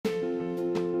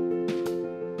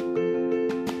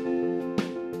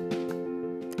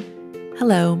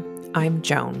Hello, I'm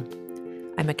Joan.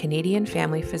 I'm a Canadian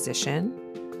family physician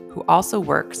who also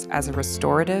works as a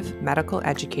restorative medical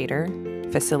educator,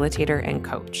 facilitator, and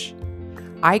coach.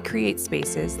 I create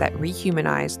spaces that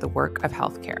rehumanize the work of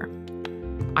healthcare.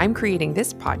 I'm creating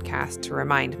this podcast to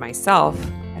remind myself,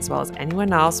 as well as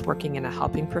anyone else working in a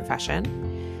helping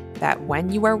profession, that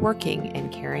when you are working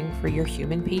and caring for your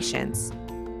human patients,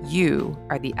 you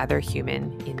are the other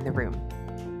human in the room.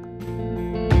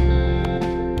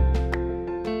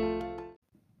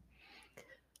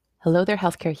 Hello there,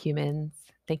 healthcare humans.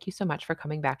 Thank you so much for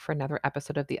coming back for another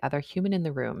episode of The Other Human in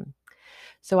the Room.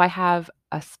 So, I have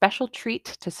a special treat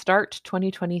to start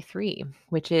 2023,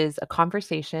 which is a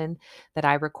conversation that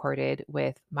I recorded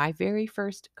with my very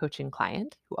first coaching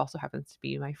client, who also happens to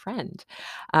be my friend.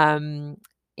 And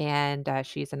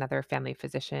she's another family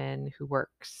physician who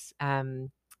works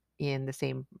in the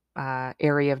same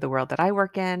area of the world that I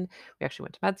work in. We actually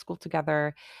went to med school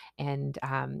together. And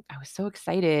I was so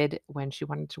excited when she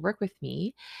wanted to work with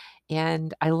me.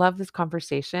 And I love this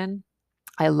conversation.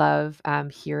 I love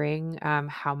hearing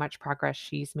how much progress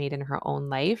she's made in her own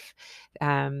life,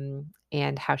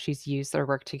 and how she's used their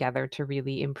work together to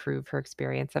really improve her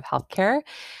experience of healthcare.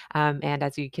 And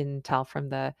as you can tell from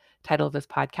the title of this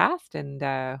podcast and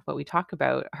what we talk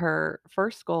about, her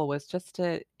first goal was just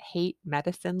to hate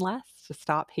medicine less, to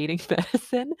stop hating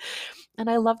medicine. And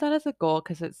I love that as a goal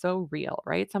because it's so real,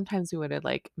 right? Sometimes we would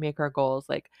like make our goals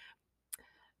like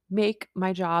make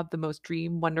my job the most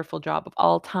dream wonderful job of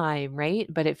all time, right?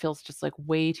 But it feels just like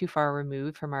way too far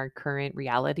removed from our current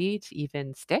reality to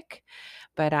even stick.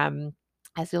 But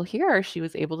as you'll hear, she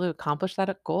was able to accomplish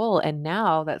that goal, and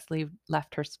now that's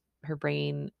left her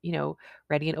brain,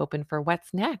 ready and open for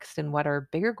what's next and what are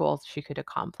bigger goals she could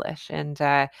accomplish. And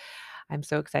I'm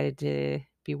so excited to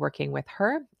be working with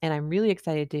her, and I'm really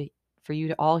excited for you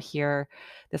to all hear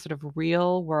this sort of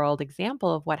real world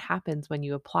example of what happens when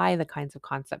you apply the kinds of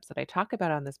concepts that I talk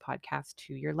about on this podcast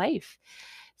to your life.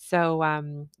 So,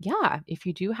 yeah, if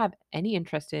you do have any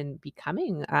interest in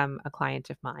becoming a client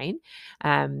of mine,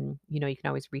 you can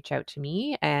always reach out to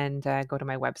me and go to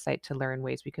my website to learn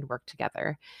ways we can work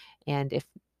together. And if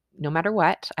no matter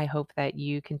what, I hope that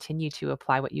you continue to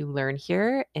apply what you learn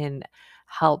here and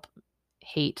help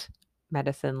hate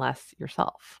medicine less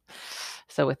yourself.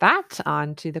 So, with that,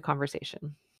 on to the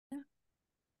conversation.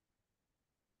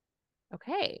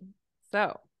 Okay,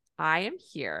 so I am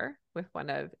here with one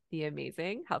of the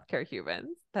amazing healthcare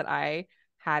humans that I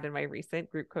had in my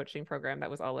recent group coaching program that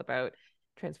was all about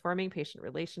transforming patient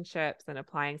relationships and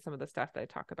applying some of the stuff that I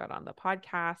talk about on the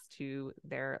podcast to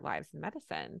their lives in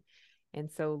medicine. And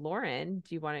so, Lauren,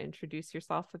 do you want to introduce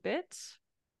yourself a bit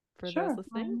for those Sure.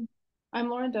 listening? I'm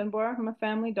Lauren Dunbar. I'm a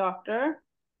family doctor.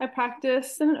 I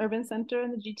practice in an urban center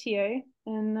in the GTA,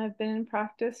 and I've been in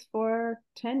practice for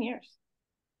 10 years.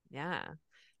 Yeah.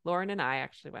 Lauren and I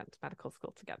actually went to medical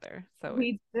school together. So it's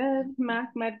We did Mac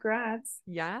Med grads,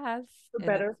 yes. for And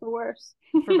better it's or for worse.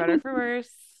 for better for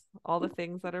worse, all the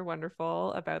things that are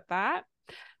wonderful about that.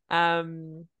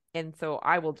 And so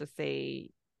I will just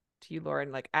say to you,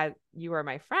 Lauren, like as you are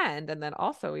my friend, and then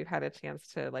also we've had a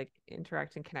chance to like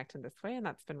interact and connect in this way. And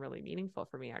that's been really meaningful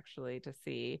for me actually to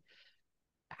see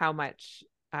how much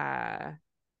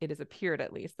it has appeared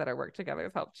at least that our work together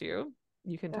has helped you.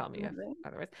 You can tell me if Definitely.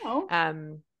 otherwise. Oh,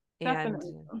 Um, and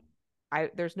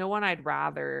definitely. there's no one I'd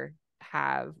rather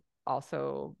have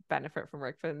also benefit from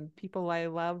work than people I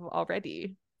love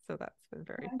already. So that's been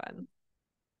very fun.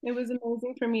 It was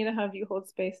amazing for me to have you hold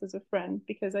space as a friend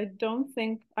because I don't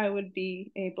think I would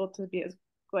be able to be as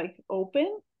like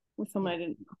open with someone Yeah. I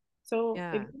didn't know. So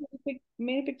Yeah. it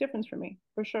made a big difference for me,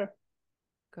 for sure.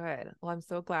 Good. Well, I'm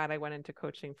so glad I went into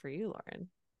coaching for you, Lauren.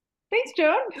 Thanks,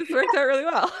 Joan. This worked out really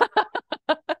well.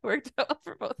 Worked out well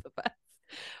for both of us.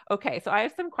 Okay, so I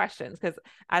have some questions because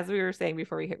as we were saying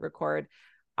before we hit record,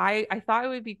 I thought it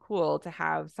would be cool to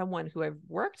have someone who I've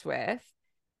worked with,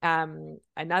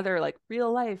 another like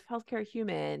real life healthcare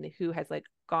human who has like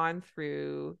gone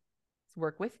through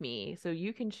work with me. So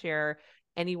you can share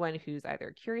anyone who's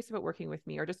either curious about working with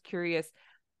me or just curious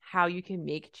how you can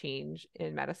make change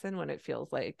in medicine when it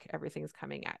feels like everything's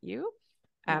coming at you.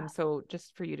 Yeah. So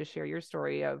just for you to share your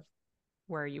story of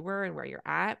where you were and where you're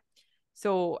at.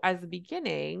 So, as the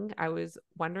beginning, I was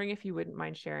wondering if you wouldn't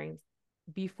mind sharing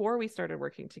before we started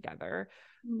working together,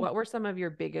 Mm. what were some of your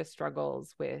biggest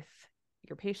struggles with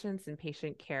your patients and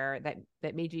patient care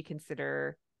that made you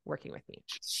consider working with me?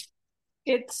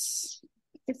 It's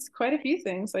it's quite a few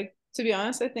things. Like to be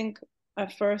honest, I think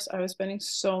at first I was spending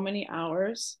so many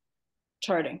hours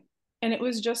charting. And it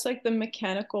was just like the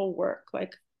mechanical work.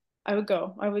 Like I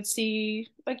would see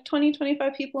like 20,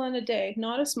 25 people in a day,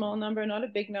 not a small number, not a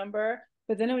big number.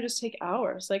 but then it would just take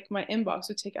hours. Like my inbox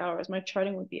would take hours, my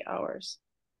charting would be hours.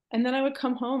 And then I would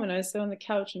come home and I'd sit on the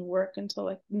couch and work until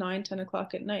like 9, 10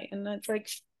 o'clock at night. And that's like,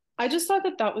 I just thought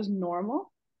that that was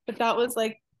normal, but that was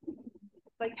like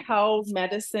how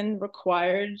medicine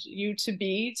required you to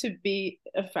be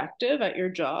effective at your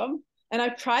job. And I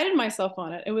prided myself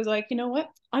on it. It was like, you know what?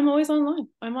 I'm always online.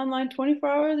 I'm online 24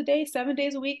 hours a day, 7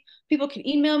 days a week. People can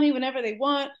email me whenever they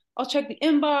want. I'll check the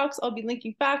inbox. I'll be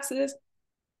linking faxes.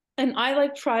 And I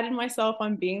like prided myself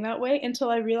on being that way until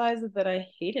I realized that I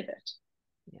hated it.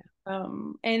 Yeah.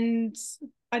 And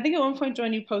I think at one point,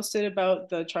 Joanne, you posted about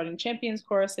the Charting Champions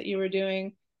course that you were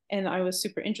doing, and I was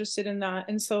super interested in that.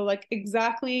 And so, like,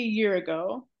 exactly a year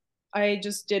ago, I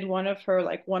just did one of her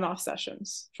like one-off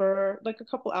sessions for like a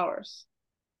couple hours.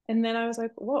 And then I was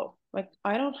like, whoa, like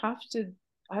I don't have to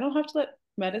let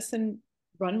medicine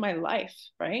run my life,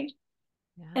 right?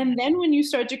 Yeah. And then when you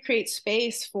start to create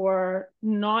space for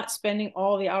not spending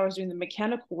all the hours doing the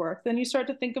mechanical work, then you start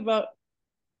to think about,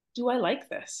 do I like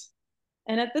this?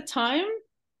 And at the time,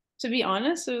 to be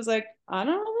honest, it was like, I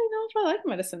don't really know if I like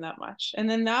medicine that much. And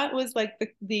then that was like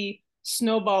the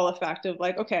snowball effect of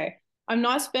like, okay, I'm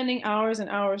not spending hours and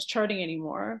hours charting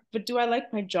anymore, but do I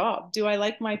like my job? Do I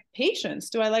like my patients?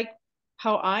 Do I like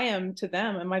how I am to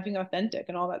them? Am I being authentic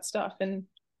and all that stuff? And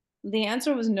the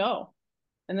answer was no.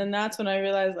 And then that's when I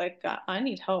realized like I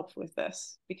need help with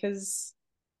this because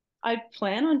I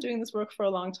plan on doing this work for a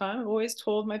long time. I've always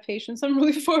told my patients I'm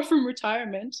really far from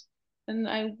retirement and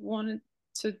I wanted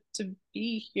to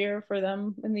be here for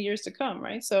them in the years to come,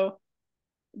 right? So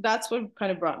that's what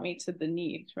kind of brought me to the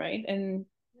need, right? And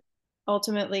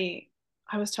ultimately,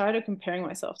 I was tired of comparing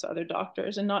myself to other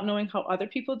doctors and not knowing how other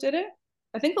people did it.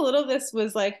 I think a little of this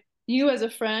was like you as a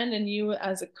friend and you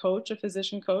as a coach, a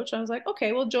physician coach. I was like,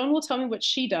 okay, well, Joan will tell me what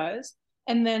she does,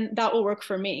 and then that will work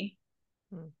for me.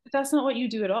 Mm. But that's not what you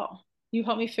do at all. You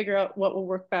help me figure out what will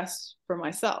work best for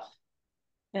myself.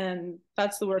 And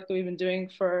that's the work that we've been doing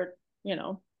for,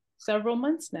 several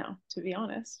months now, to be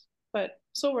honest. But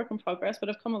still work in progress, but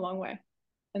I've come a long way.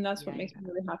 And that's what Yeah, makes yeah. me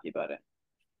really happy about it.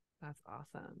 That's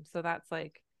awesome. So that's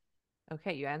like,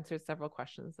 okay, you answered several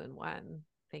questions in one.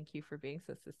 Thank you for being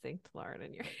so succinct, Lauren,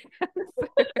 in your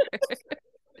answer.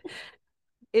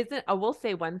 Isn't I will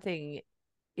say one thing,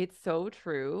 it's so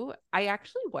true. I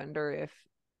actually wonder if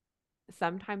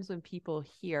sometimes when people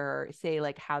hear say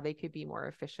like how they could be more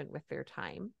efficient with their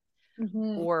time,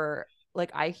 Mm-hmm. or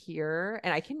like I hear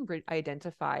and I can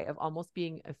identify of almost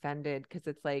being offended because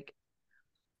it's like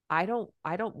I don't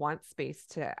want space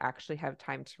to actually have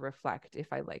time to reflect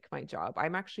if I like my job.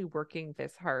 I'm actually working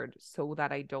this hard so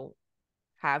that I don't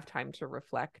have time to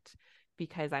reflect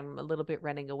because I'm a little bit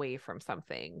running away from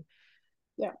something.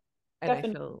 Yeah, And I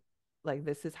definitely. feel like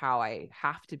this is how I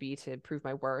have to be to prove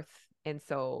my worth. And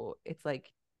so it's like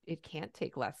it can't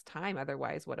take less time.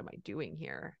 Otherwise, what am I doing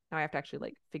here? Now I have to actually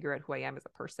like figure out who I am as a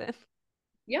person.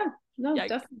 Yeah, no, Yikes.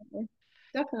 definitely.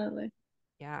 Definitely.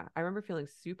 Yeah. I remember feeling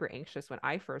super anxious when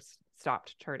I first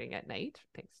stopped charting at night,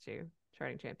 thanks to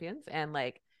Charting Champions. And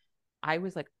like I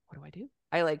was like, what do I do?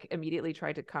 I like immediately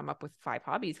tried to come up with five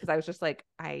hobbies because I was just like,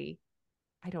 I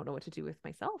don't know what to do with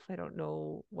myself. I don't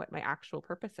know what my actual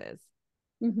purpose is.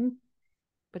 Mm-hmm.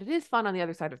 But it is fun on the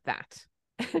other side of that.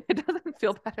 It doesn't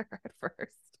feel better at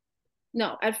first.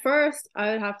 No, at first,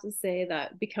 I would have to say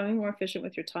that becoming more efficient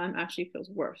with your time actually feels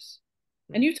worse.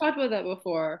 And Mm. you've talked about that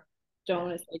before, Joan.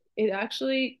 Yeah. It's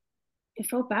like it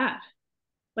felt bad.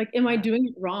 Like, am I Yeah. doing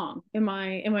it wrong? Am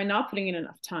I not putting in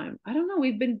enough time? I don't know.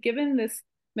 We've been given this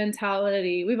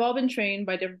mentality. We've all been trained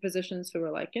by different physicians who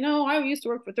are like, I used to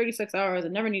work for 36 hours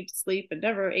and never need to sleep and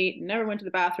never ate and never went to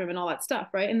the bathroom and all that stuff,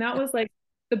 right? And that was like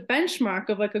the benchmark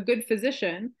of like a good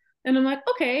physician. And I'm like,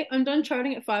 okay, I'm done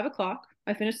charting at 5 o'clock.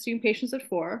 I finished seeing patients at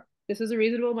 4. This is a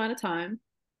reasonable amount of time.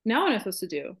 Now what am I supposed to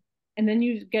do? And then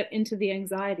you get into the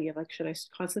anxiety of like, should I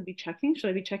constantly be checking? Should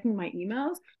I be checking my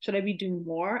emails? Should I be doing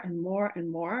more and more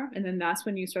and more? And then that's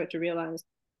when you start to realize,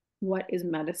 what is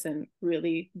medicine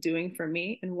really doing for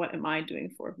me? And what am I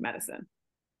doing for medicine?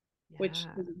 Which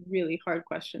Yeah. is a really hard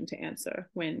question to answer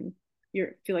when you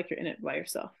feel like you're in it by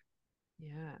yourself.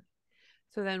 Yeah.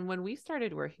 So then when we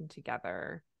started working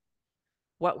together,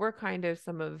 what were kind of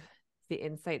some of the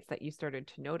insights that you started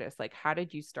to notice? Like, how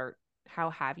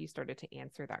have you started to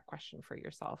answer that question for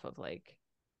yourself of like,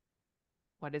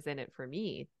 what is in it for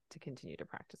me to continue to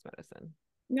practice medicine?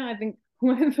 Yeah, I think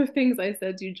one of the things I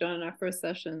said to you, John, in our first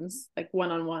sessions, like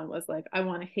one on one, was like, I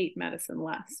want to hate medicine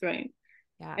less, right?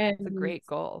 Yeah. It's a And great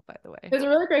goal, by the way. it was a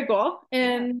really great goal. Yeah.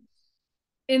 And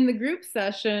in the group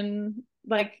session,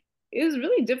 like it was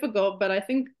really difficult, but I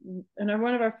think in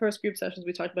one of our first group sessions,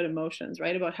 we talked about emotions,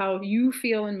 right? About how you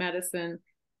feel in medicine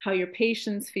how your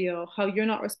patients feel, how you're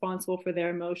not responsible for their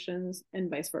emotions, and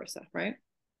vice versa, right?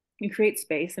 You create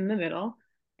space in the middle,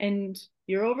 and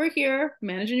you're over here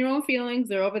managing your own feelings,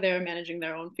 they're over there managing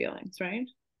their own feelings, right?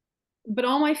 But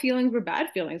all my feelings were bad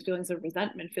feelings, feelings of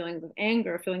resentment, feelings of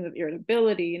anger, feelings of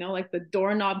irritability, like the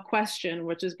doorknob question,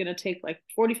 which is going to take like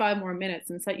 45 more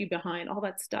minutes and set you behind, all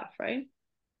that stuff, right?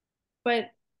 But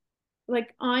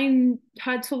like I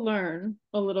had to learn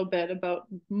a little bit about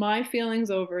my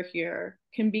feelings over here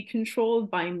can be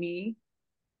controlled by me.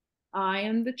 I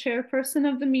am the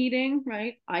chairperson of the meeting,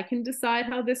 right? I can decide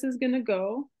how this is going to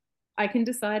go. I can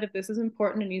decide if this is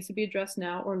important and needs to be addressed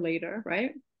now or later,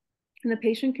 right? And the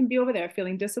patient can be over there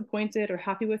feeling disappointed or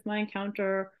happy with my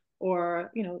encounter,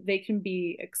 or they can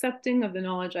be accepting of the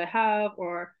knowledge I have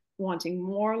or wanting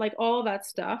more, like all of that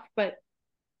stuff. But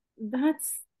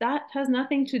that has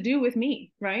nothing to do with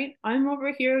me, right? I'm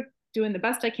over here doing the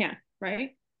best I can,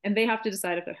 right? And they have to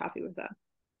decide if they're happy with that.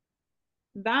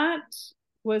 That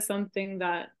was something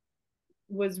that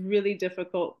was really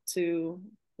difficult to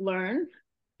learn.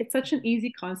 It's such an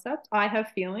easy concept. I have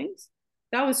feelings.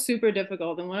 That was super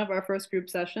difficult in one of our first group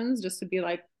sessions, just to be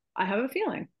like, I have a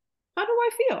feeling. How do I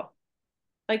feel?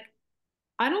 Like,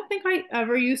 I don't think I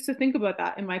ever used to think about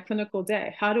that in my clinical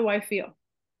day. How do I feel?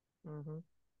 Mm-hmm.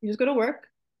 You just go to work,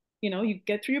 you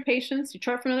get through your patients, you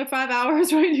chart for another 5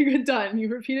 hours, right? You get done. You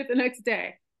repeat it the next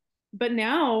day. But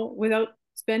now, without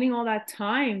spending all that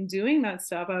time doing that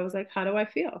stuff, I was like, how do I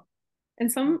feel?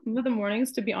 And some of the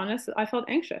mornings, to be honest, I felt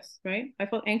anxious, right? I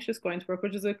felt anxious going to work,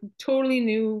 which is a totally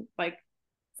new like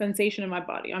sensation in my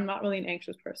body. I'm not really an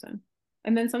anxious person.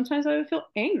 And then sometimes I would feel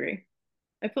angry.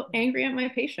 I feel angry at my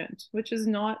patient, which is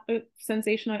not a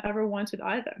sensation I ever wanted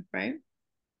either, right?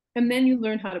 And then you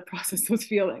learn how to process those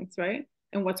feelings, right?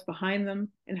 And what's behind them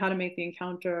and how to make the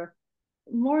encounter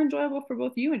more enjoyable for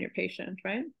both you and your patient,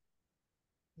 right?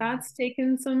 That's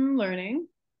taken some learning,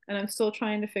 and I'm still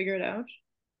trying to figure it out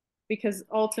because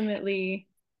ultimately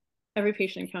every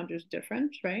patient encounter is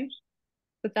different, right?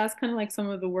 But that's kind of like some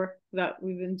of the work that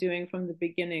we've been doing from the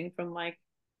beginning, from like,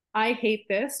 I hate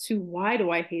this to why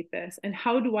do I hate this and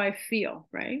how do I feel,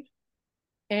 right?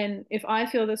 And if I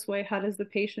feel this way, how does the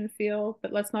patient feel?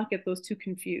 But let's not get those two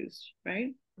confused,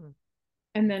 right? Mm-hmm.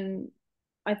 And then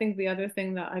I think the other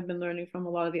thing that I've been learning from a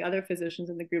lot of the other physicians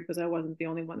in the group is I wasn't the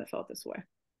only one that felt this way.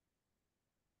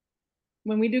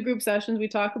 When we do group sessions, we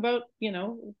talk about,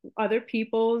 other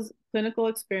people's clinical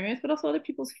experience, but also other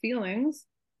people's feelings.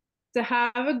 To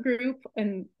have a group,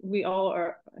 and we all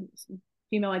are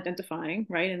female identifying,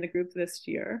 right, in the group this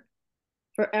year,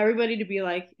 for everybody to be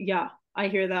like, yeah, I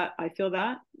hear that, I feel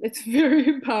that, it's very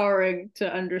empowering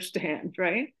to understand,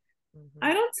 right? Mm-hmm.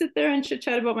 I don't sit there and chit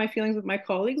chat about my feelings with my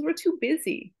colleagues. We're too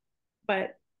busy.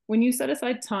 But when you set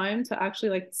aside time to actually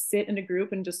like sit in a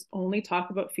group and just only talk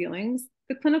about feelings,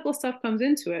 the clinical stuff comes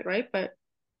into it, right? But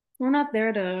we're not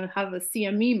there to have a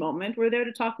CME moment. We're there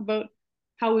to talk about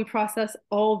how we process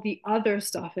all the other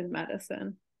stuff in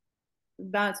medicine.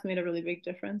 That's made a really big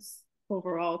difference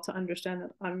overall to understand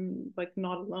that I'm like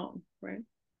not alone, right?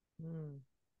 Mm.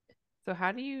 So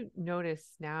how do you notice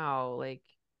now, like,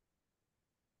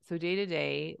 so day to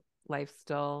day, life's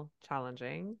still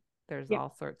challenging. There's Yeah.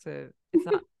 all sorts of, it's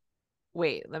not,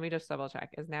 wait, let me just double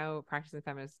check. Is now practicing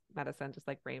feminist medicine just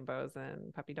like rainbows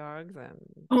and puppy dogs and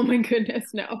Oh my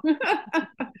goodness, no.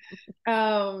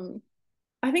 um,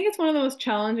 I think it's one of the most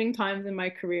challenging times in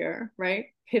my career, right?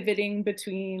 Pivoting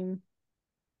between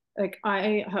like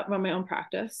I run my own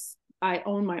practice. I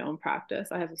own my own practice.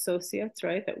 I have associates,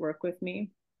 right, that work with me.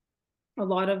 A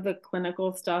lot of the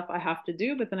clinical stuff I have to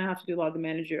do, but then I have to do a lot of the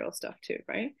managerial stuff too,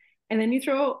 right? And then you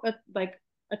throw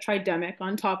a tridemic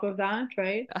on top of that,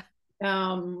 right?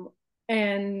 Um,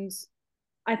 and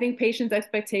I think patients'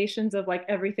 expectations of like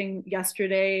everything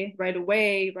yesterday, right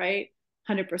away, right?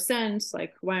 100%,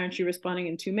 like, why aren't you responding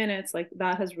in 2 minutes? Like,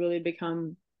 that has really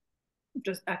become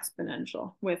just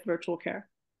exponential with virtual care.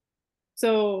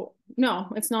 So,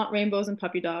 no, it's not rainbows and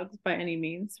puppy dogs by any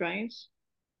means, right?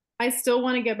 I still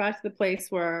want to get back to the place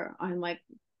where I'm like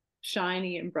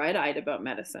shiny and bright eyed about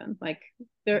medicine. Like,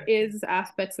 there is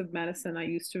aspects of medicine I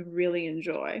used to really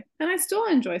enjoy, and I still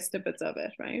enjoy snippets of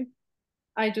it, right?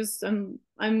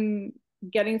 I'm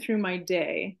getting through my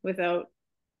day without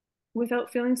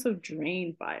feeling so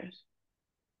drained by it.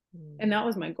 And that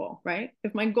was my goal, right?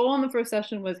 If my goal in the first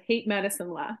session was hate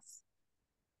medicine less,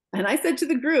 and I said to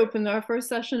the group in our first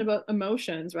session about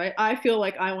emotions, right? I feel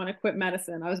like I want to quit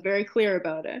medicine. I was very clear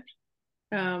about it.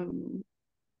 Um,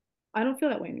 I don't feel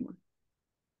that way anymore.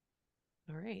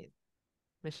 all right.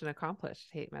 Mission accomplished.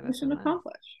 Hate Mission medicine less.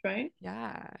 accomplished, right?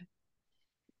 Yeah.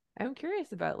 I'm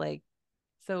curious about like,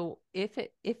 so if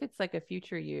it's like a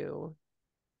future you,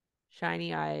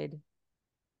 shiny eyed,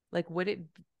 like would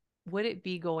it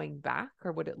be going back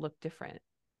or would it look different?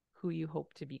 Who you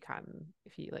hope to become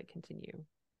if you like continue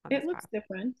on It this looks path?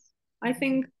 different. I Hmm.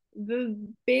 think the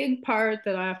big part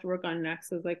that I have to work on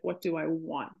next is like, what do I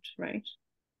want, right?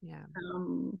 Yeah.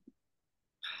 Um,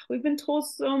 we've been told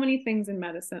so many things in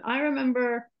medicine. I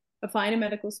remember applying to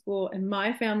medical school, and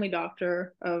my family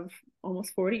doctor of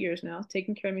almost 40 years now,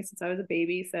 taking care of me since I was a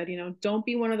baby, said, don't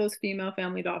be one of those female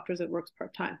family doctors that works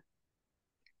part-time.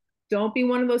 Don't be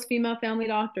one of those female family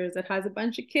doctors that has a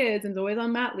bunch of kids and is always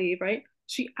on mat leave, right?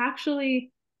 She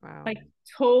actually Wow. like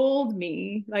told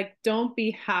me like don't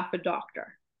be half a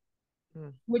doctor,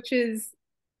 Mm. which is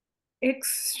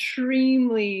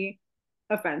extremely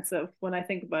offensive when I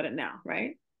think about it now,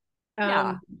 right? Yeah.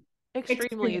 Um, Extremely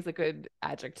extremely, is a good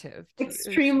adjective to use.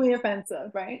 extremely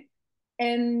offensive, right?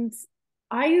 And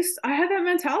I had that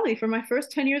mentality for my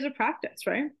first 10 years of practice,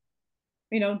 right?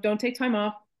 Don't take time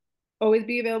off, always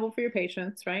be available for your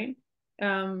patients, right?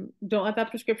 Don't let that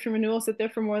prescription renewal sit there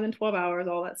for more than 12 hours,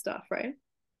 all that stuff, right?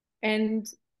 And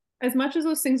as much as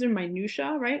those things are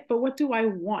minutia, right? But what do I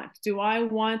want? Do I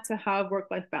want to have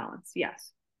work-life balance?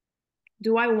 Yes.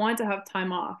 Do I want to have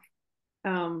time off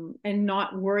and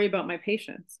not worry about my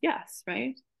patients? Yes,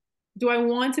 right? Do I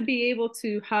want to be able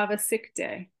to have a sick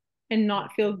day and Mm.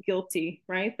 not feel guilty,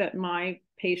 right? That my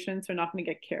patients are not going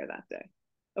to get care that day?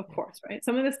 Of Yeah. course, right?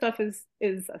 Some of this stuff is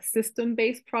a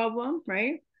system-based problem,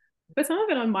 right? But some of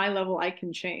it on my level I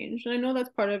can change. And I know that's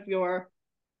part of your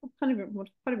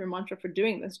mantra for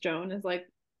doing this, Joan, is like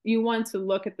you want to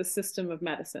look at the system of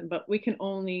medicine, but we can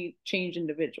only change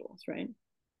individuals, right?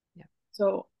 Yeah.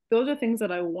 So those are things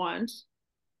that I want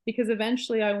because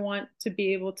eventually I want to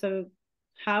be able to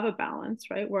have a balance,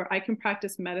 right? Where I can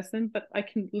practice medicine, but I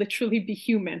can literally be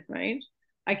human, right?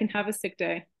 I can have a sick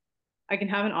day. I can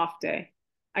have an off day.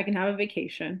 I can have a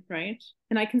vacation, right?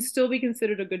 And I can still be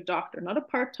considered a good doctor, not a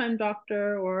part-time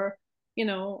doctor or, you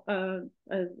know,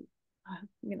 a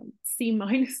C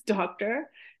minus doctor.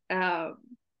 Uh,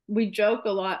 we joke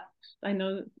a lot. I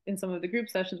know in some of the group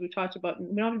sessions we talked about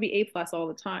we don't have to be A plus all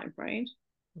the time, right?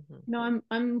 Hmm. No,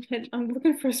 I'm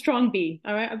looking for a strong B.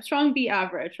 All right, I'm strong B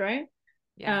average, right?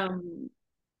 Yeah. Um,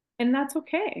 and that's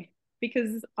okay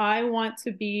because I want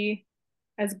to be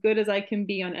as good as I can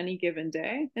be on any given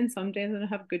day. And some days I'm gonna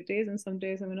have good days, and some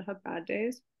days I'm gonna have bad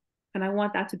days, and I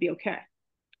want that to be okay.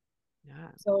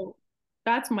 Yeah. So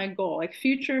that's my goal. Like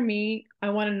future me, I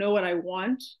want to know what I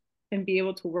want and be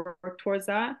able to work towards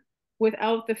that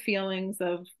without the feelings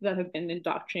of that have been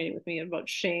indoctrinated with me about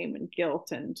shame and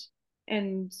guilt and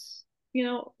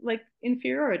like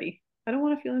inferiority. I don't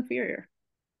want to feel inferior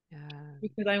Yeah.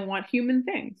 because I want human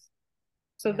things.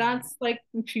 So Yeah. that's like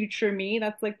future me.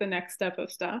 That's like the next step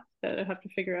of stuff that I have to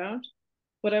figure out.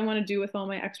 What I want to do with all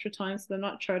my extra time so that I'm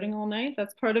not charting all night.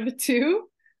 That's part of it too.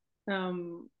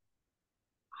 Um,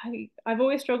 I've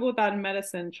always struggled with that in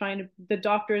medicine, trying to the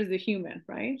doctor is the human,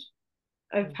 right?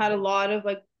 I've had a Hmm. lot of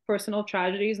like personal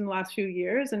tragedies in the last few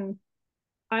years and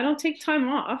I don't take time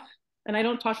off and I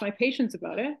don't talk to my patients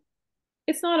about it.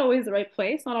 It's not always the right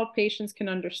place. Not all patients can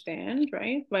understand,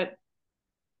 right? But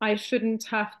I shouldn't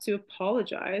have to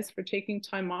apologize for taking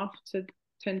time off to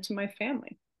tend to my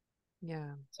family.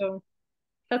 Yeah. So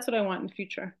that's what I want in the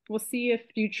future. We'll see if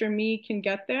future me can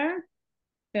get there.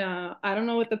 I don't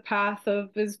know what the path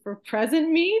of is for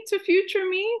present me to future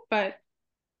me, but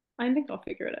I think I'll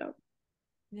figure it out.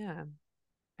 Yeah.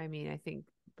 I mean, I think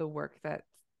the work that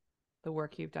the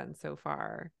work you've done so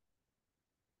far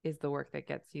is the work that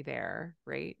gets you there,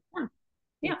 right? Yeah.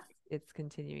 Yeah. It's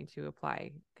continuing to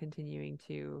apply, continuing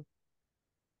to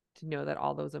know that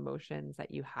all those emotions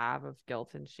that you have of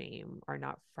guilt and shame are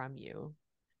not from you.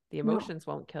 The No. emotions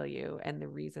won't kill you, and the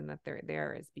reason that they're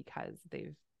there is because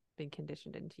they've been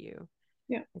conditioned into you.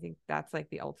 Yeah. I think that's like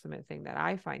the ultimate thing that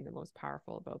I find the most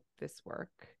powerful about this work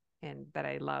and that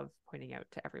I love pointing out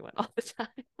to everyone all the time.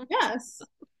 Yes.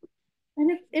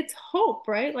 And it's hope,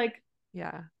 right? Like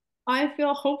Yeah. I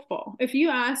feel hopeful. If you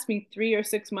asked me 3 or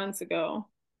 6 months ago,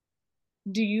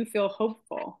 do you feel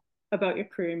hopeful about your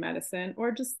career in medicine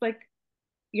or just like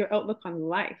your outlook on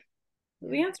life?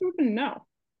 The Yeah. answer would be no,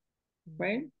 Mm.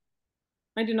 right?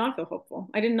 I did not feel hopeful.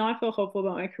 I did not feel hopeful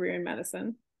about my career in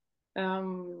medicine.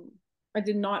 Um, I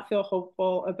did not feel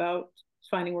hopeful about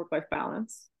finding work-life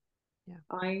balance. Yeah.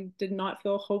 I did not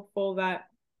feel hopeful that,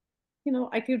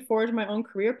 I could forge my own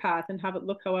career path and have it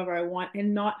look however I want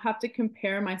and not have to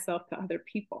compare myself to other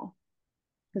people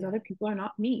because Yeah. other people are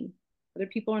not me. Other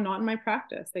people are not in my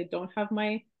practice. They don't have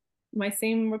my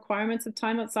same requirements of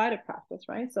time outside of practice,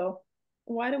 right? So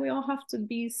why do we all have to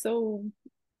be so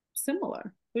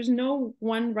similar? There's no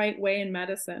one right way in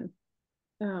medicine.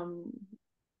 Um,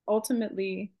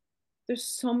 ultimately there's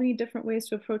so many different ways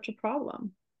to approach a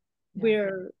problem. Yeah.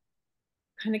 We're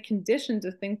kind of conditioned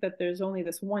to think that there's only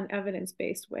this one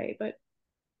evidence-based way, but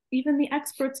even the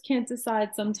experts can't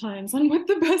decide sometimes on what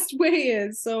the best way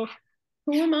is. So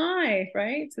who am I,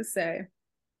 right, to say?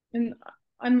 And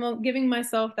I'm giving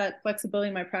myself that flexibility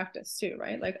in my practice too,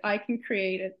 right? Like I can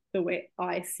create it the way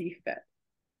I see fit.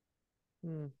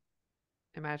 Mm.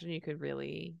 Imagine you could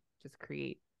really just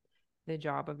create the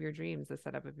job of your dreams, the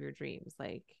setup of your dreams.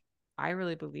 Like, I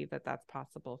really believe that that's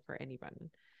possible for anyone.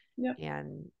 Yep.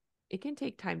 And it can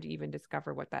take time to even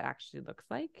discover what that actually looks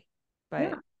like,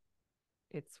 Yeah. but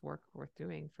it's work worth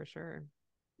doing for sure.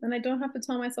 And I don't have to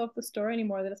tell myself the story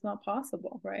anymore that it's not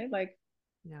possible, right? Like,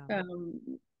 Yeah. um,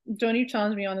 Joni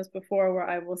challenged me on this before where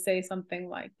I will say something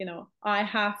like, I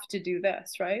have to do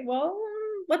this, right? Well,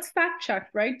 let's fact check,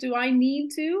 right? Do I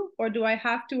need to, or do I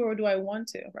have to, or do I want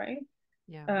to, right?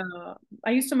 Yeah. Uh,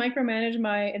 I used to micromanage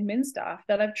my admin staff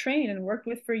that I've trained and worked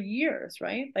with for years,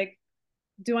 right? Like,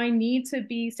 do I need to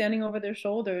be standing over their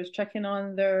shoulders, checking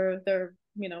on their,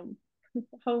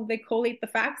 how they collate the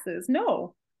faxes?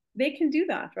 No, they can do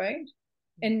that, right?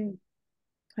 And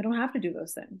I don't have to do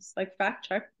those things. Like fact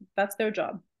check, that's their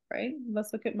job, right?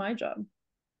 Let's look at my job.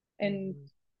 And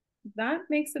Mm-hmm. that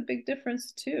makes a big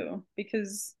difference too,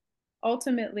 because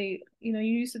ultimately, I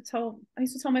used to tell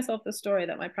myself the story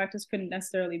that my practice couldn't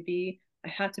necessarily be, I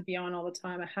had to be on all the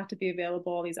time, I had to be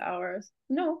available all these hours.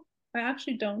 No, I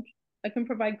actually don't. I can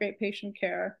provide great patient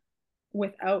care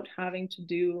without having to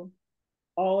do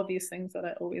all of these things that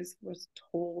I always was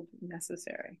told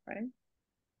necessary, right?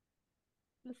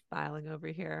 Just smiling over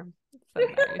here. It's so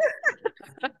nice.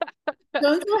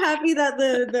 So I'm so happy that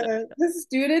the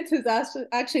student has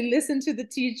actually listened to the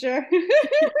teacher.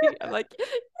 I'm like, yes,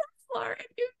 Lauren,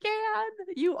 you can.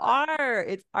 You are.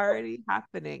 It's already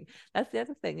happening. That's the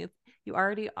other thing. It's you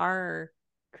already are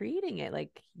creating it.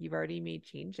 Like you've already made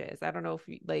changes. I don't know if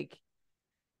you like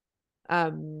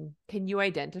can you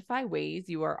identify ways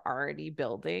you are already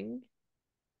building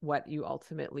what you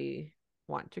ultimately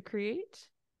want to create?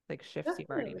 Like shifts you've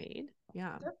already Definitely, made?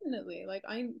 Yeah. definitely. Like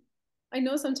I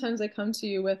know sometimes I come to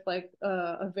you with like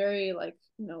a very like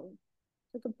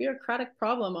like a bureaucratic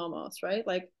problem almost, right?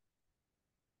 Like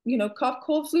cough,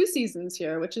 cold, flu seasons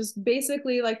here, which is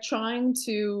basically like trying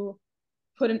to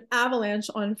put an avalanche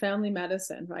on family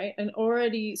medicine, right? An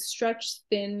already stretched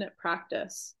thin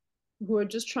practice who are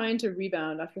just trying to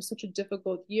rebound after such a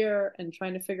difficult year and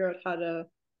trying to figure out how to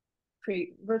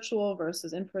create virtual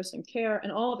versus in-person care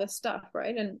and all of this stuff,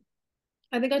 right? And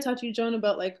I think I talked to you, Joan,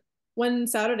 about like one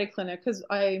Saturday clinic because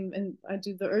I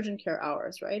do the urgent care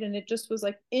hours, right? And it just was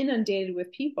like inundated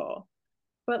with people.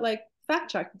 But like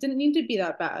fact check didn't need to be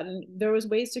that bad. And there was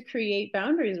ways to create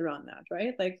boundaries around that,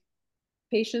 right? Like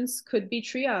patients could be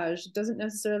triaged. It doesn't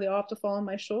necessarily all have to fall on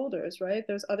my shoulders, right?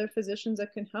 There's other physicians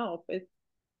that can help.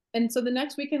 And so the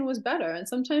next weekend was better. And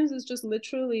sometimes it's just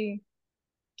literally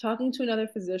talking to another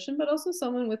physician, but also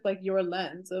someone with like your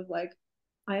lens of like,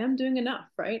 I am doing enough,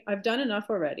 right? I've done enough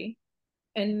already.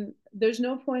 And there's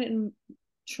no point in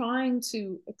trying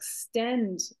to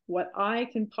extend what I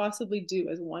can possibly do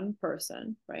as one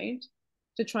person, right?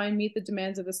 To try and meet the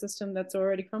demands of a system that's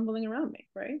already crumbling around me,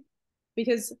 right?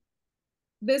 Because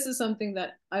this is something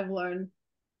that I've learned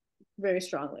very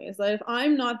strongly is that if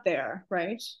I'm not there,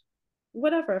 right?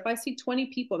 Whatever, if I see 20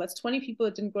 people, that's 20 people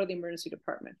that didn't go to the emergency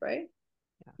department, right?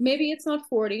 Yes. Maybe it's not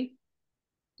 40,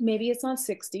 maybe it's not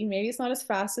 60, maybe it's not as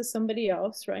fast as somebody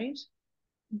else, right?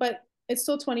 But it's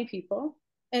still 20 people.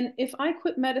 And if I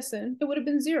quit medicine, it would have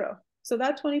been zero. So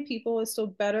that 20 people is still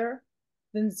better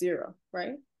than zero,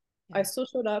 right? I Yeah. still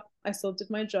showed up, I still did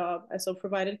my job, I still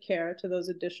provided care to those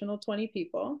additional 20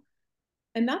 people.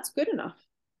 And that's good enough,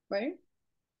 right?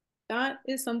 That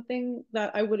is something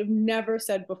that I would have never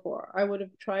said before. I would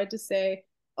have tried to say,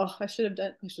 oh, I should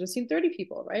have seen 30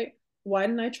 people, right? Why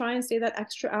didn't I try and stay that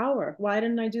extra hour? Why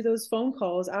didn't I do those phone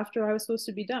calls after I was supposed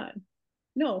to be done?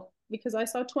 No, because I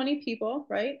saw 20 people,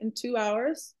 right, in 2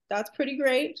 hours. That's pretty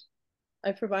great.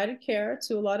 I provided care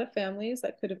to a lot of families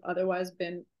that could have otherwise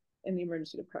been in the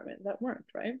emergency department that weren't,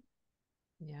 right?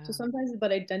 So Yeah. sometimes it's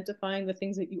about identifying the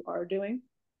things that you are doing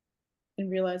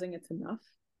and realizing it's enough.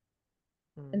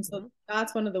 And so Hmm.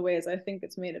 that's one of the ways I think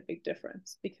it's made a big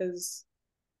difference because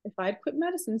if I'd quit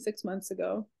medicine 6 months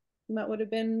ago, that would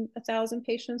have been 1,000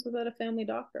 patients without a family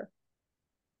doctor.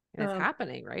 And it's Um,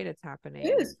 happening, right? It's it happening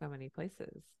is. so many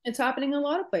places. It's happening in a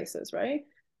lot of places, right?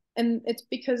 And it's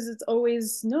because it's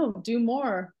always no, do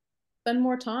more, spend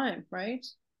more time, right?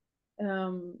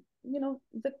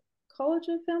 The College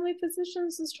of Family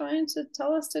Physicians is trying to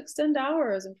tell us to extend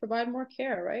hours and provide more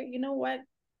care, right? You know what?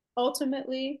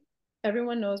 Ultimately,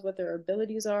 Everyone knows what their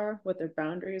abilities are, what their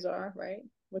boundaries are, right?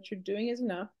 What you're doing is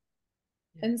enough.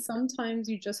 Yeah. And sometimes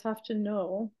you just have to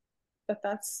know that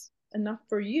that's enough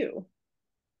for you.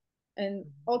 And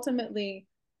Mhm. ultimately,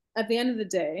 at the end of the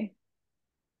day,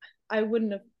 I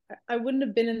wouldn't have I wouldn't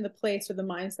have been in the place or the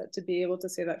mindset to be able to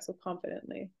say that so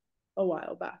confidently a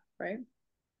while back, right?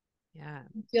 Yeah.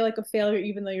 You feel like a failure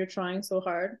even though you're trying so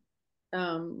hard.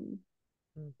 Um,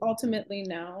 Mhm. Ultimately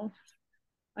now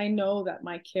I know that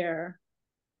my care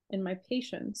and my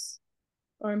patience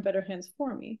are in better hands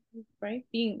for me, right?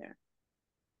 Being there.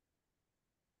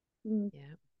 Mm.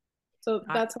 Yeah. So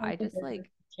I that's how I I think just it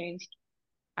like changed.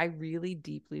 I really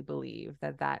deeply believe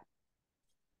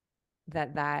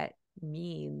that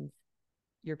means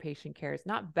your patient care is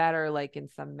not better like in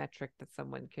some metric that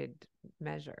someone could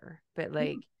measure, but Yeah,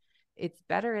 like it's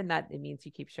better in that it means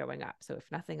you keep showing up. So if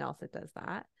nothing else, it does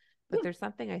that. But yeah, there's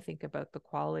something I think about the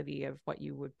quality of what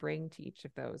you would bring to each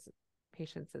of those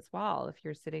patients as well. If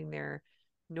you're sitting there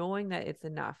knowing that it's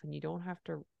enough and you don't have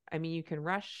to, I mean, you can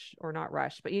rush or not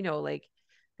rush, but like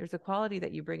there's a quality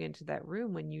that you bring into that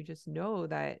room when you just know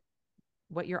that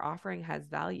what you're offering has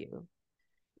value.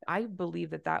 I believe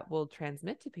that that will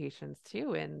transmit to patients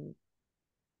too. And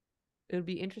it would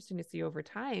be interesting to see over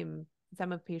time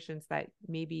some of patients that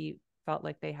maybe felt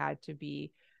like they had to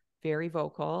be very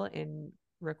vocal in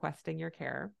requesting your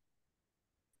care.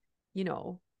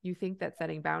 You think that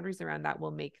setting boundaries around that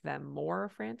will make them more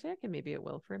frantic, and maybe it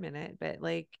will for a minute, but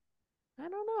like, I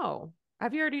don't know.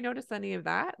 Have you already noticed any of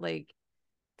that? Like,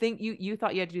 think you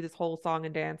thought you had to do this whole song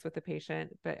and dance with the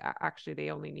patient, but actually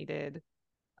they only needed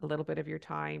a little bit of your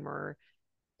time or,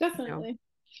 you know, definitely.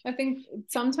 I think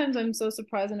sometimes I'm so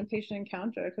surprised in a patient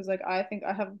encounter because like I think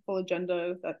I have a full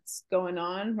agenda that's going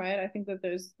on, right? I think that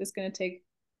there's this going to take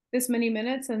this many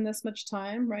minutes and this much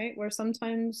time, right? Where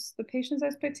sometimes the patient's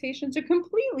expectations are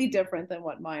completely different than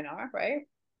what mine are, right?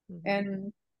 mhm,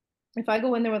 And if I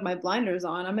go in there with my blinders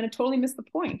on, I'm going to totally miss the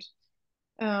point.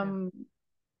 yeah, Um,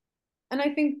 and I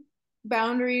think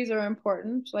boundaries are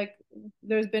important. Like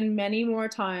there's been many more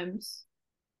times,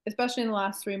 especially in the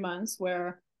last 3 months,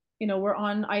 where we're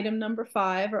on item number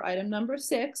 5 or item number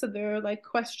 6 of their like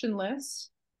question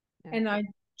list, yeah, and I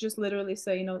just literally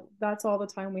say, that's all the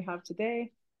time we have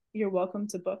today. You're welcome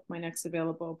to book my next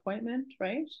available appointment,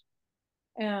 right?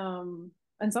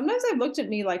 And sometimes they've looked at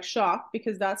me like shocked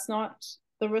because that's not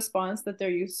the response that they're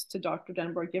used to Dr.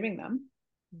 Denborg giving them.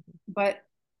 mhm, But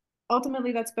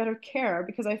ultimately, that's better care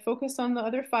because I focused on the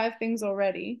other 5 things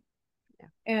already. yeah,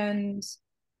 And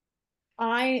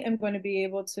I am going to be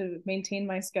able to maintain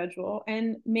my schedule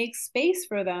and make space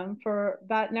for them for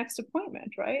that next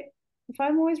appointment, right? If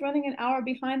I'm always running an hour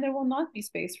behind, there will not be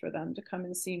space for them to come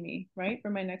and see me, right? For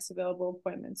my next available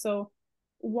appointment. So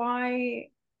why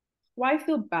why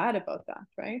feel bad about that,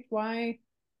 right?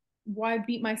 Why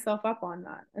beat myself up on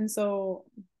that? And so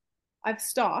I've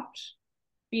stopped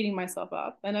beating myself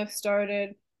up and I've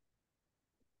started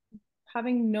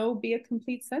having no be a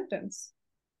complete sentence.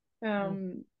 mm,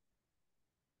 Um,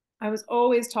 I was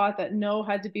always taught that no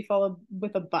had to be followed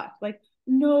with a but. Like,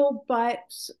 no,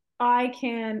 but I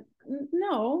can.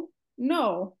 No,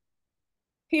 no,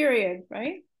 period,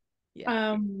 right? yeah,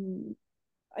 Um,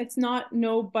 it's not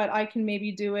no, but I can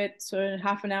maybe do it so in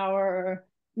half an hour, or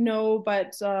no,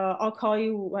 but I'll call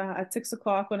you at 6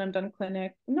 o'clock when I'm done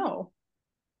clinic. No,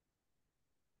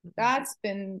 mhm, that's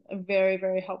been a very,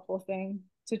 very helpful thing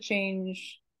to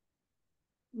change,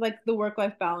 like the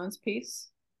work-life balance piece.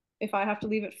 If I have to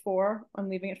leave at 4, I'm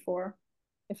leaving at 4.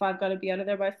 If I've got to be out of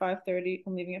there by 5:30,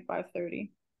 I'm leaving at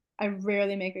 5:30. I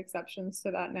rarely make exceptions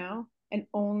to that now, and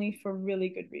only for really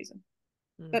good reason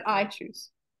that I mhm.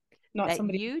 choose, not That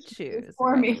somebody you chooses choose,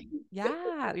 for right? me.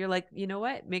 Yeah, you're like, you know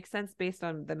what? Makes sense based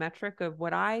on the metric of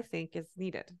what I think is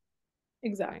needed,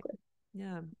 right? Exactly.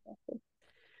 Yeah.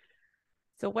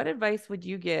 So, what advice would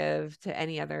you give to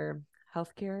any other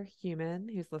healthcare human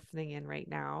who's listening in right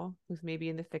now, who's maybe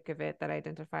in the thick of it, that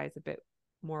identifies a bit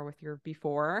more with your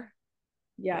before?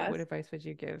 What Yes. advice would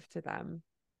you give to them?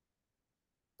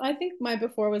 I think my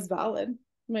before was valid.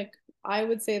 Like, I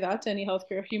would say that to any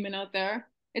healthcare human out there.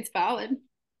 It's valid.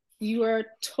 You are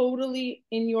totally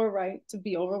in your right to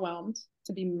be overwhelmed,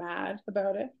 to be mad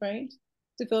about it, right?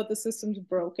 To feel that the system's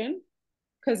broken,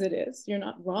 because it is. You're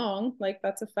not wrong. Like,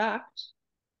 that's a fact.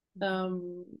 Mhm.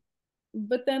 Um,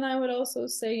 but then I would also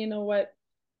say,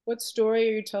 what story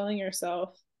are you telling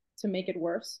yourself to make it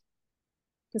worse?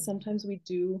 Because Mhm. sometimes we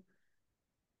do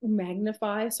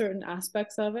magnify certain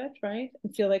aspects of it, right?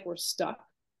 And feel like we're stuck.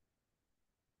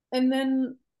 And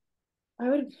then I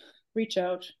would reach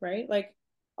out, right? Like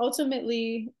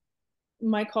ultimately,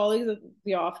 my colleagues at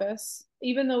the office,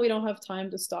 even though we don't have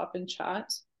time to stop and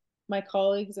chat, my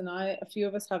colleagues and I, a few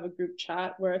of us have a group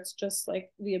chat where it's just like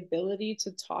the ability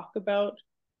to talk about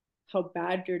how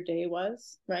bad your day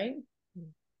was, right?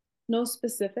 Mm. No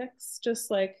specifics,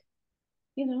 just like,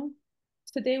 you know,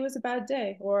 today was a bad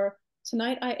day, or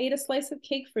tonight I ate a slice of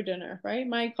cake for dinner, right?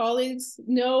 My colleagues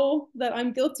know that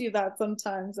I'm guilty of that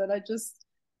sometimes, that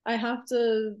I have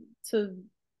to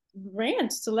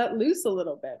rant, to let loose a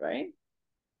little bit, right?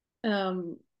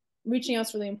 Um, Reaching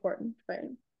out's really important,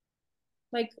 right?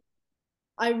 Like,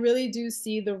 I really do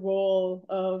see the role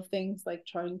of things like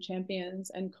charting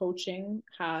champions and coaching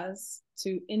has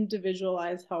to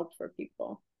individualize help for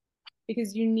people,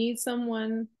 because you need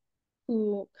someone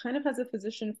who kind of has a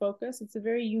physician focus. It's a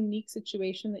very unique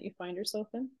situation that you find yourself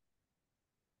in.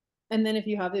 And then if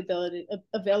you have the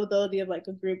availability of like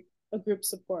a group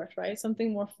support, right?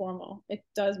 Something more formal, it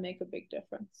does make a big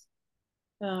difference.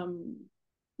 Um,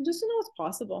 just to know what's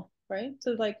possible, right?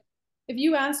 So like, if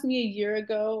you asked me a year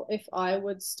ago if I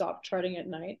would stop charting at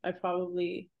night, I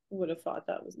probably would have thought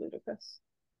that was ludicrous.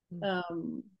 Mm.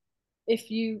 Um,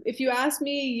 if you asked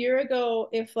me a year ago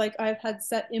if like I've had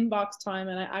set inbox time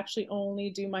and I actually only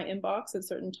do my inbox at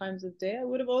certain times of day, I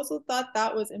would have also thought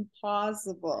that was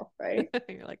impossible, right?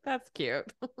 You're like, that's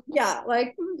cute. Yeah,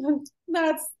 like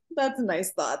that's that's a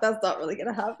nice thought. That's not really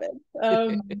gonna happen.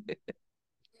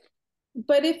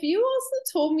 But if you also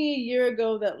told me a year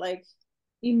ago that like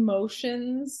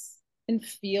emotions and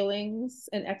feelings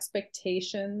and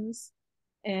expectations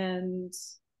and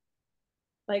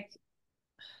like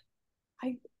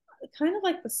I kind of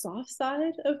like the soft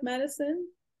side of medicine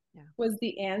Yeah. was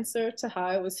the answer to how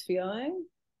I was feeling,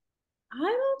 I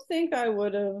don't think I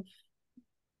would have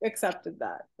accepted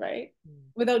that, right?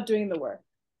 Mm. Without doing the work.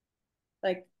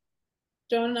 Like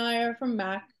Joan and I are from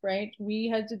Mac, right? We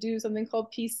had to do something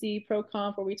called PC Pro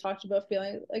Comp where we talked about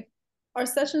feeling like our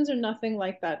sessions are nothing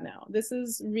like that now. This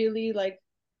is really like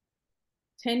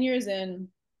 10 years in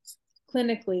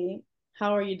clinically,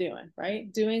 how are you doing,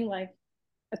 right? Doing like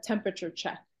a temperature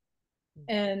check. Mm.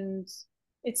 And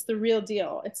it's the real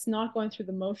deal. It's not going through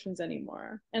the motions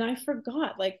anymore. And I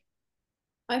forgot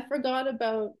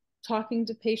about talking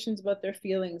to patients about their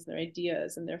feelings, their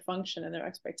ideas, and their function and their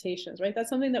expectations, right? That's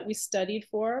something that we studied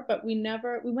for, but we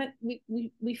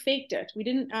faked it. We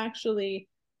didn't actually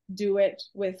do it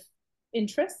with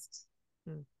interest.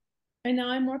 Mm. And now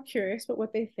I'm more curious about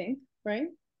what they think, right?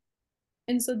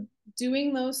 And so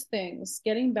doing those things,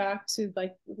 getting back to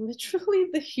like literally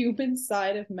the human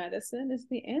side of medicine is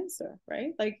the answer,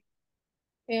 right? Like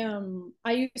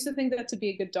I used to think that to be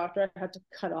a good doctor I had to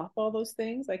cut off all those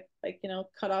things, like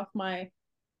cut off my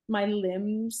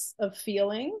limbs of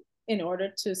feeling in order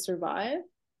to survive.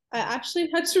 I Mm. actually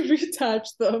had to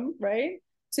reattach them, right,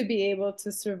 to be able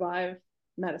to survive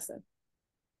medicine.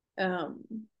 um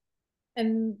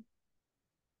and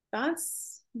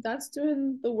that's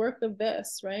doing the work of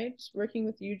this, right? Working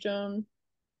with you, Joan,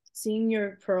 seeing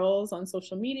your pearls on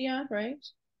social media, right?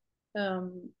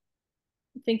 um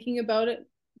Thinking about it,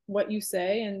 what you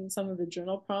say, and some of the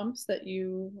journal prompts that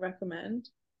you recommend.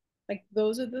 Like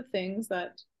those are the things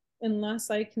that, unless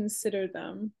I considered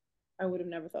them, I would have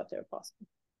never thought they were possible.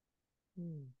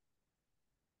 Mm.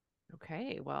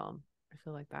 Okay, well, I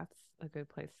feel like that's a good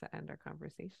place to end our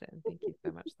conversation. Thank you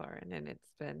so much, Lauren.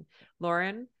 And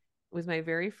Lauren was my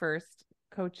very first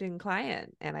coaching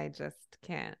client, and I just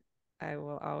can't, I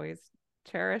will always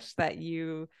cherish that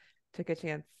you took a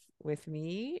chance with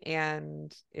me,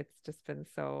 and it's just been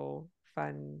so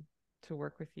fun to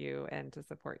work with you and to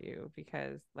support you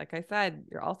because, like I said,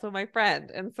 you're also my friend.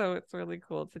 And so it's really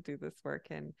cool to do this work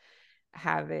and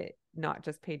have it not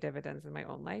just pay dividends in my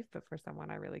own life, but for someone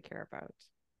I really care about.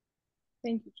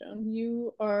 Thank you, Joan.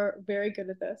 You are very good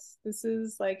at this. This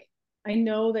is like, I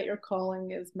know that your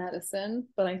calling is medicine,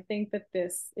 but I think that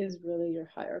this is really your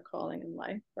higher calling in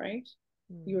life, right?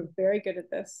 You are Mm. very good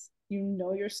at this. You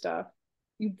know your stuff.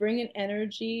 You bring an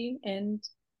energy and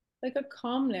like a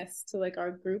calmness to like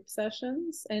our group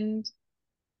sessions, and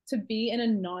to be in a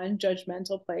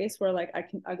non-judgmental place where like I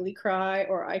can ugly cry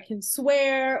or I can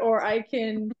swear or I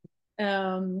can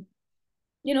um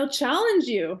challenge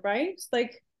you, right?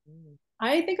 Like Mm.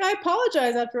 I think I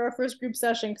apologized after our first group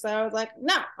session because I was like,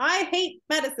 no, I hate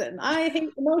medicine. I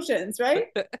hate emotions, right?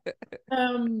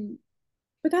 Um,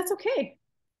 but that's okay.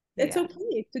 It's Yeah.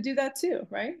 okay to do that too,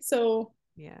 right? So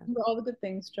Yeah. all the good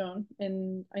things, Joan.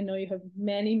 And I know you have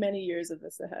many, many years of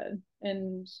this ahead.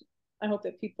 And I hope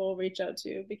that people reach out to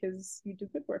you because you do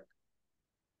good work.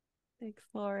 Thanks,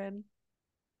 Lauren.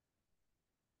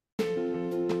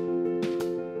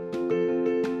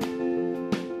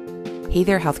 Hey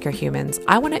there, healthcare humans.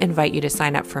 I want to invite you to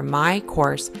sign up for my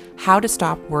course, How to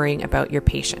Stop Worrying About Your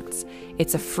Patients.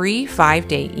 It's a free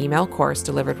 5-day email course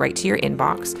delivered right to your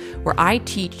inbox where I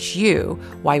teach you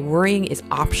why worrying is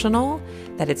optional,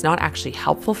 that it's not actually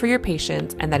helpful for your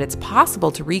patients, and that it's possible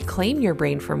to reclaim your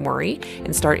brain from worry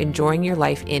and start enjoying your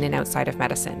life in and outside of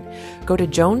medicine. Go to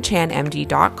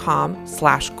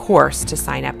joanchanmd.com/course to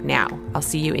sign up now. I'll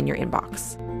see you in your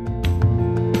inbox.